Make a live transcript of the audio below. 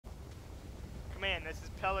Command, this is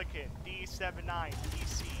Pelican, D79,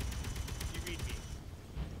 DC. You read me.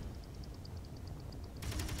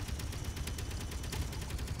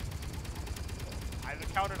 I've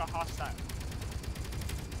encountered a hostile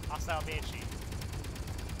Banshee.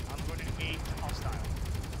 I'm going to engage the hostile.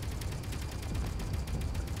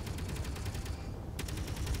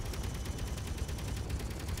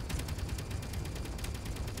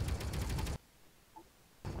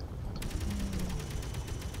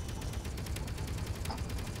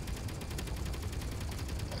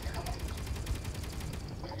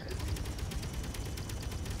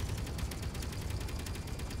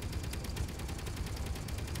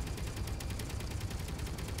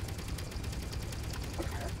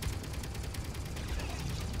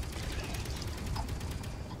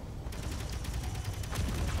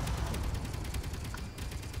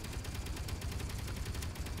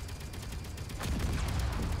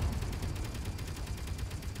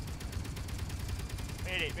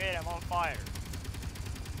 Mayday, I'm on fire.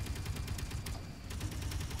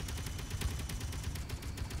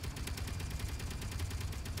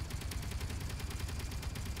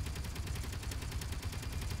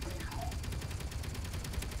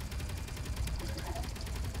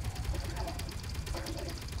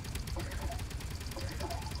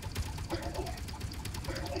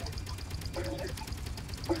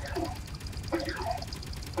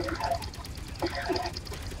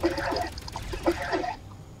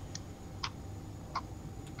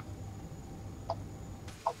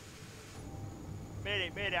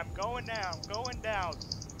 Mayday, I'm going down,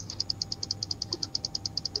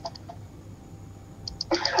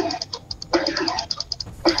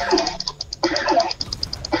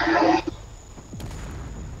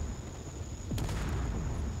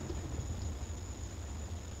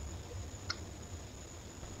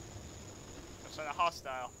 That's not a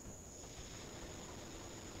hostile.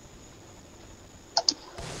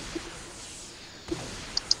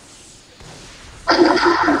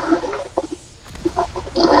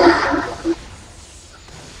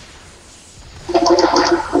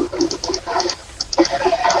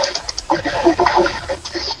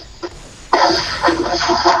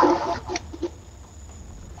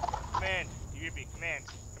 Command, you read me. Command,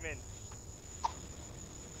 come in.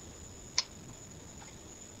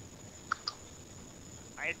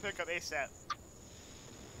 I need to pick up ASAP.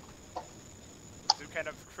 Some kind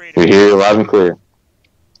of creative. We hear you loud and clear.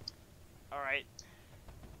 Alright.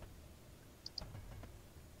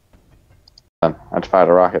 I'd fired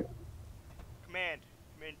a rocket. Command,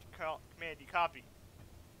 you copy.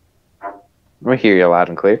 We hear you loud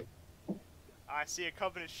and clear. I see a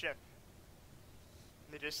Covenant ship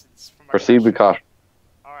in the distance from my Proceed with caution.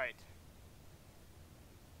 Alright.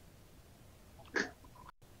 Well,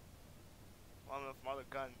 with my other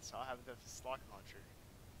guns, I'll have the rocket launcher.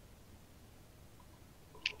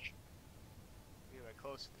 We're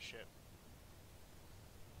close to the ship.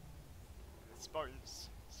 The Spartan's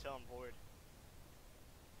still on board.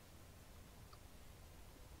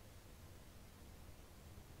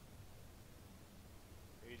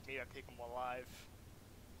 Maybe I take them alive.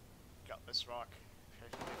 Got this rock. I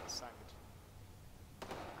should make an assignment.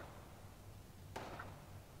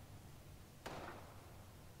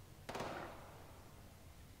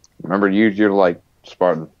 Remember to use your light,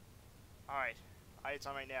 Spartan. Alright. It's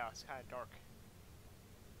on right now. It's kind of dark.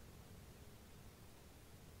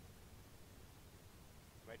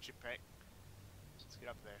 Red chip pack. Let's get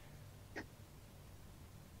up there.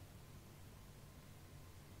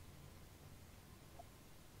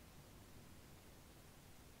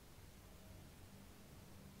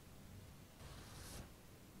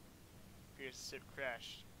 Appears the ship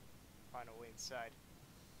crashed. Find a way inside.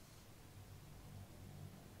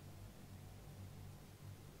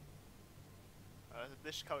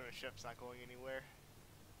 This Covenant ship's not going anywhere.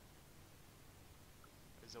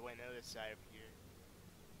 There's a way on the other side of here.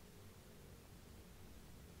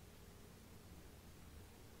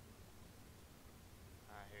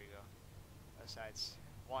 Here you go. Other side's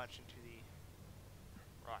launch into the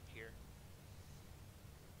rock here.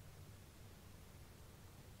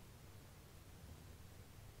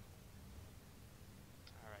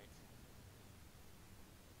 Alright.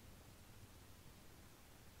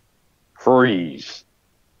 Freeze.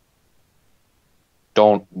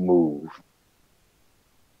 Don't move.